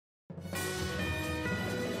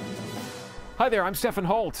Hi there, I'm Stephen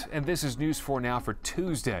Holt, and this is News 4 Now for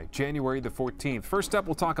Tuesday, January the 14th. First up,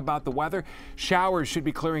 we'll talk about the weather. Showers should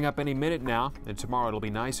be clearing up any minute now, and tomorrow it'll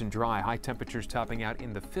be nice and dry, high temperatures topping out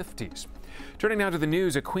in the 50s. Turning now to the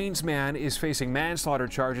news, a Queens man is facing manslaughter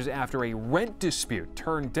charges after a rent dispute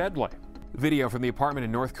turned deadly. Video from the apartment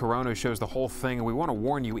in North Corona shows the whole thing, and we want to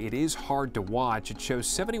warn you, it is hard to watch. It shows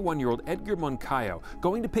 71-year-old Edgar Moncayo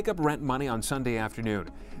going to pick up rent money on Sunday afternoon.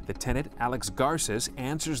 The tenant, Alex Garces,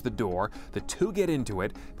 answers the door. The two get into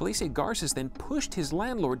it. Police say Garces then pushed his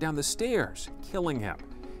landlord down the stairs, killing him.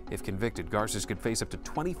 If convicted, Garces could face up to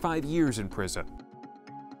 25 years in prison.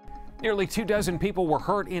 Nearly 24 people were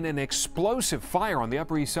hurt in an explosive fire on the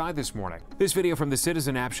Upper East Side this morning. This video from the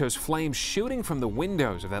Citizen app shows flames shooting from the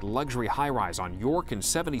windows of that luxury high-rise on York and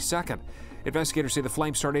 72nd. Investigators say the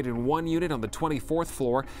flames started in one unit on the 24th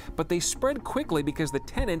floor, but they spread quickly because the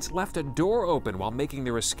tenants left a door open while making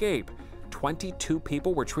their escape. 22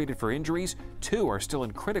 people were treated for injuries. 2 are still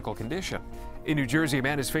in critical condition. In New Jersey, a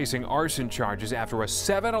man is facing arson charges after a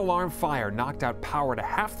 7-alarm fire knocked out power to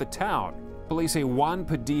half the town. Police say Juan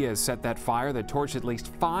Padilla set that fire that torched at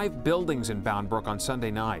least 5 buildings in Bound Brook on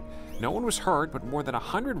Sunday night. No one was hurt, but more than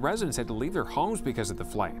 100 residents had to leave their homes because of the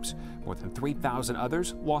flames. More than 3,000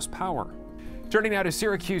 others lost power. Turning now to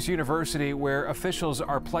Syracuse University, where officials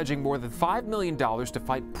are pledging more than $5 million to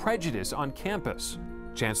fight prejudice on campus.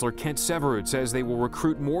 Chancellor Kent Severud says they will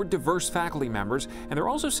recruit more diverse faculty members, and they're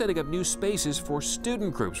also setting up new spaces for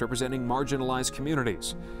student groups representing marginalized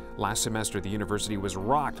communities. Last semester, the university was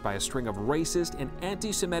rocked by a string of racist and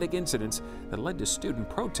anti-Semitic incidents that led to student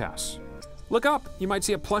protests. Look up, you might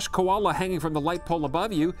see a plush koala hanging from the light pole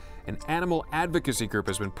above you. An animal advocacy group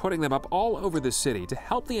has been putting them up all over the city to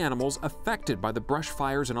help the animals affected by the brush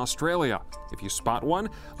fires in Australia. If you spot one,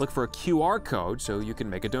 look for a QR code so you can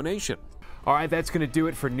make a donation. All right, that's going to do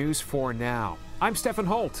it for News 4 Now. I'm Stephen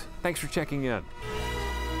Holt. Thanks for checking in.